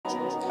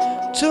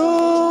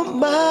Too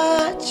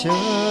much,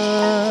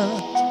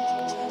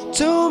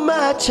 too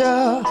much,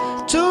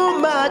 too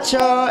much,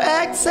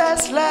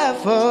 excess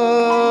level.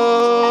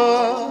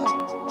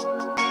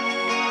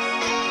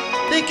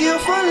 Thank you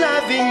for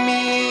loving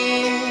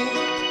me.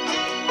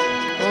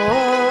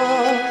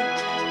 Oh,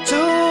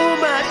 too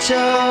much,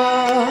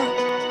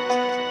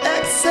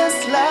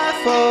 excess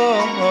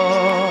level.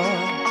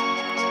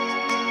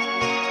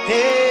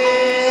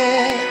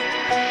 Hey,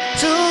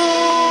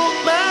 too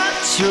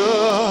much,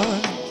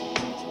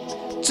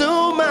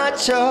 too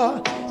much,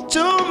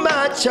 too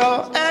much,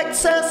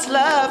 excess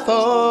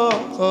level.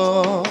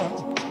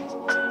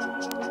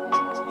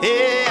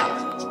 Yeah,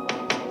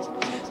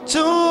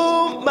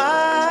 too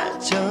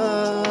much,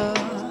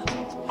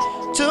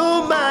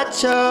 too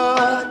much,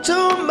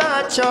 too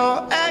much,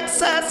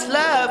 excess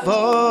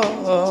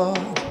level.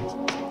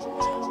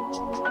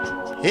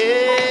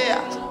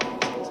 Yeah,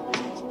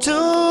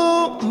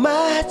 too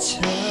much,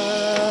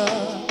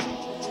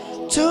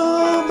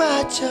 too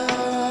much,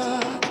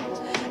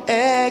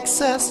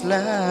 excess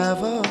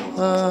level.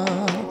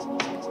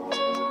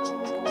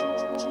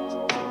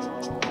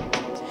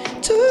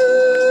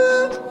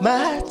 Too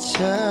much,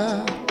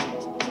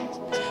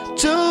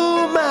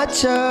 too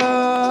much,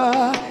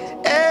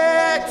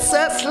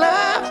 excess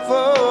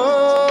level.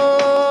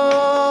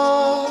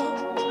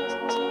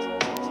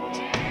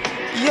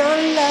 Your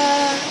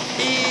love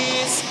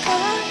is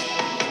kind.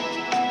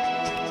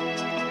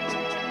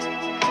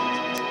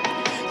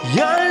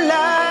 Your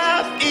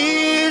love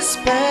is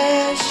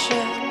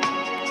special.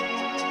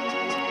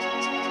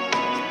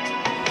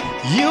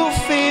 You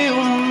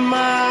fill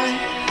my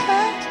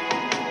heart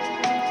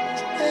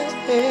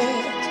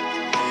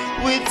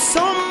with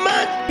so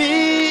much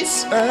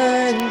peace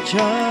and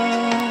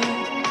joy.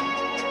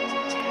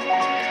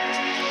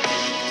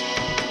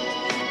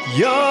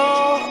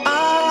 You're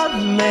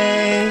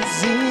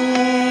amazing.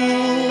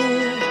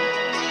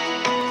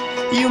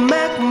 You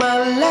make my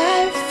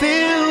life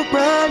feel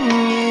brand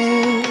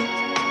new.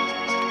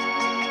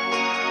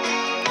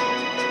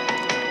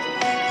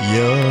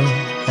 You're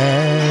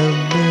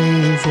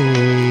amazing.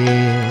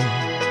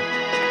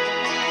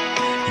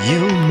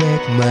 You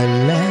make my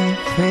life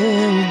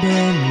feel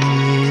brand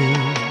new.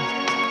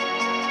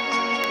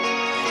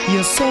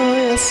 You're so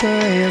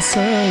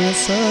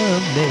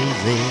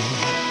amazing.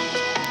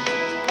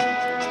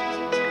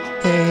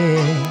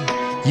 Hey,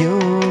 you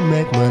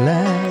make my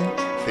life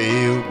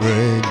feel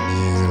brand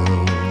new.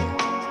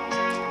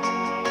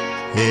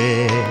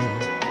 Yeah,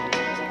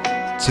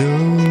 too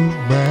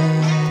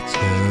much,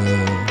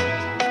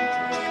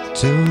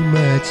 too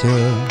much,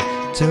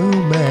 too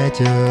much,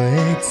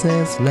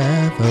 excess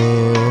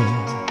level.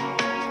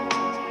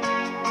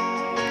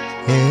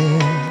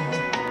 Yeah,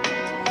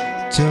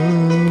 too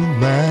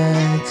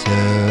much,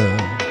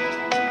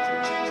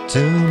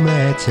 too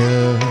much.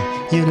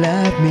 You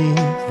love me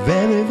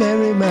very,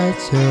 very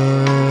much.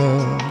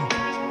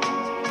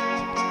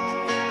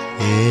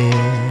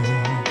 Yeah,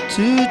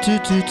 too.